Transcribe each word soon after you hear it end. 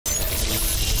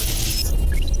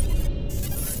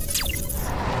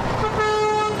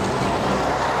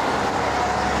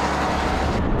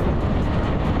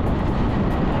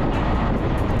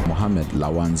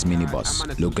Lawan's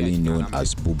minibus, locally known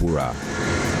as Bubura.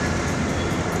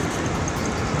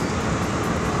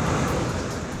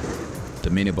 The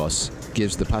minibus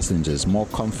gives the passengers more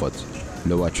comfort,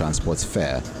 lower transport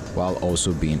fare, while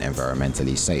also being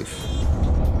environmentally safe.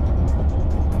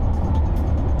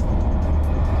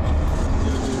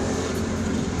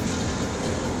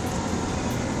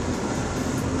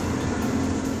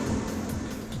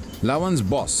 Lawan's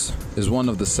bus is one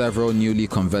of the several newly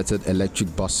converted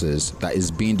electric buses that is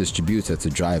being distributed to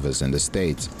drivers in the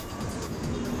state.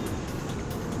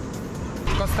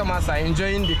 Customers are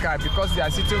enjoying the car because they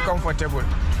are sitting comfortable.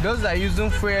 Those that are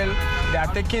using fuel, they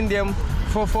are taking them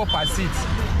 4 per seat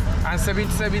and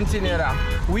 70 naira.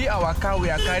 Our car,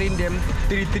 we are carrying them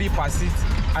 3 per seat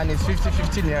and it's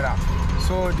 50 naira.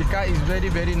 So the car is very,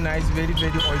 very nice, very,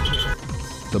 very okay.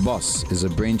 The bus is a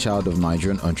brainchild of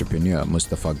Nigerian entrepreneur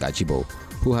Mustafa Gajibo,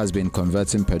 who has been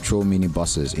converting petrol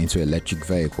minibuses into electric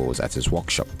vehicles at his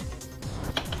workshop.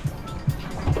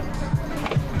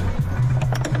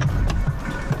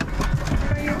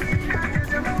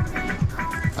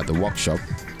 At the workshop,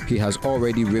 he has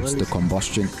already ripped the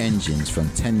combustion engines from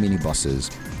 10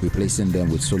 minibuses, replacing them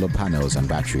with solar panels and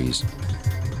batteries.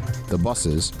 The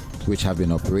buses, which have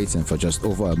been operating for just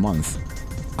over a month,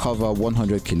 cover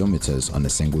 100 kilometers on a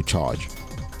single charge.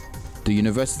 The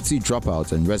university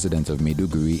dropout and resident of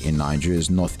Maiduguri in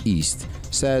Nigeria's northeast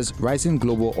says rising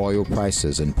global oil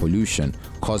prices and pollution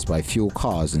caused by fuel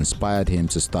cars inspired him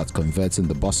to start converting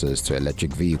the buses to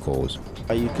electric vehicles.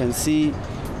 You can see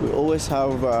we always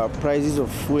have prices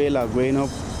of fuel are going up,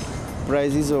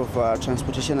 prices of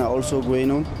transportation are also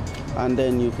going on, and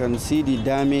then you can see the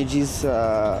damages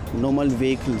normal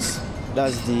vehicles,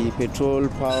 that's the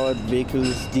petrol-powered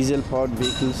vehicles, diesel-powered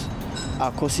vehicles,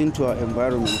 are causing to our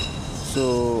environment.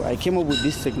 So I came up with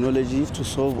this technology to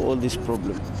solve all this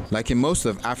problem. Like in most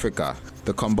of Africa,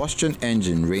 the combustion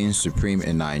engine reigns supreme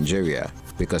in Nigeria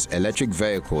because electric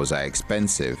vehicles are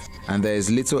expensive and there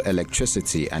is little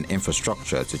electricity and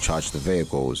infrastructure to charge the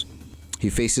vehicles. He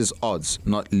faces odds,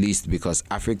 not least because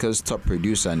Africa's top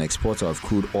producer and exporter of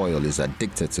crude oil is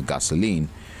addicted to gasoline,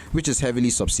 which is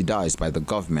heavily subsidized by the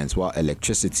government, while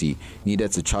electricity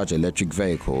needed to charge electric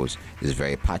vehicles is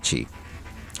very patchy.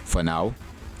 For now,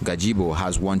 Gajibo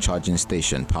has one charging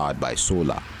station powered by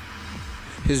solar.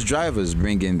 His drivers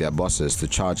bring in their buses to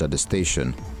charge at the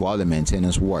station, while the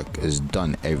maintenance work is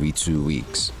done every 2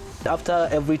 weeks. After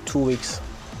every 2 weeks,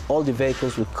 all the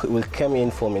vehicles will come in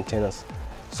for maintenance.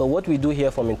 So what we do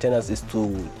here for maintenance is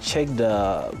to check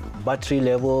the battery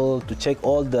level, to check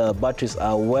all the batteries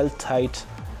are well tight,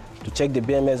 to check the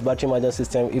BMS battery management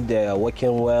system if they are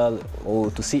working well,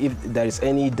 or to see if there is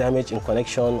any damage in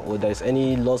connection or there is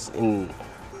any loss in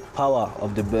power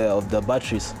of the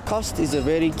batteries. Cost is a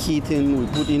very key thing we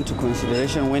put into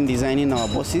consideration when designing our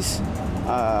buses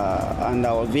and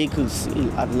our vehicles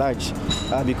at large,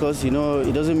 because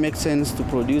it doesn't make sense to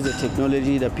produce a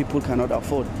technology that people cannot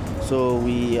afford. So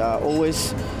we are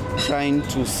always trying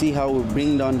to see how we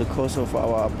bring down the cost of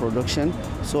our production,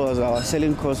 so as our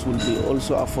selling cost will be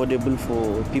also affordable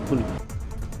for people.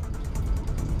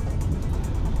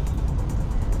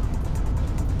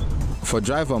 For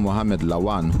driver Mohammed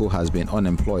Lawan, who has been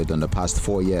unemployed in the past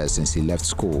 4 years since he left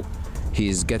school, he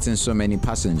is getting so many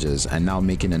passengers and now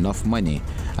making enough money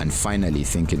and finally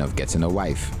thinking of getting a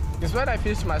wife. It's when I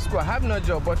finish my school, I have no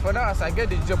job, but for now, as I get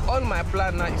the job, all my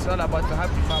plan now is all about to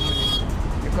have a family.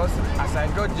 Because as I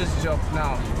got this job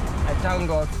now, I thank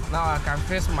God, now I can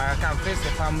face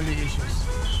the family issues.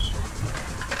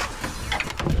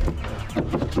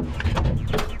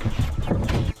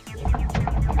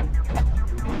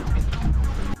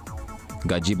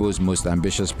 Gajibo's most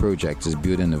ambitious project is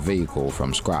building a vehicle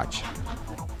from scratch.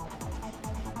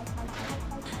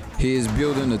 He is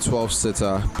building a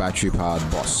 12-seater battery-powered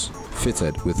bus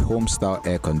fitted with home-style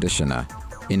air conditioner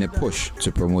in a push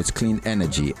to promote clean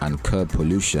energy and curb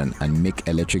pollution and make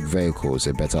electric vehicles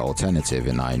a better alternative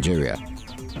in Nigeria.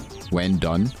 When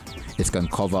done, it can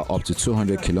cover up to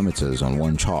 200 kilometers on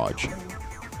one charge.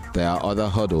 There are other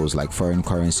hurdles like foreign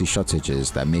currency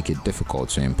shortages that make it difficult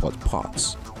to import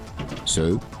parts.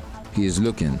 So, he is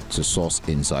looking to source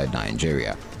inside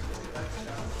Nigeria.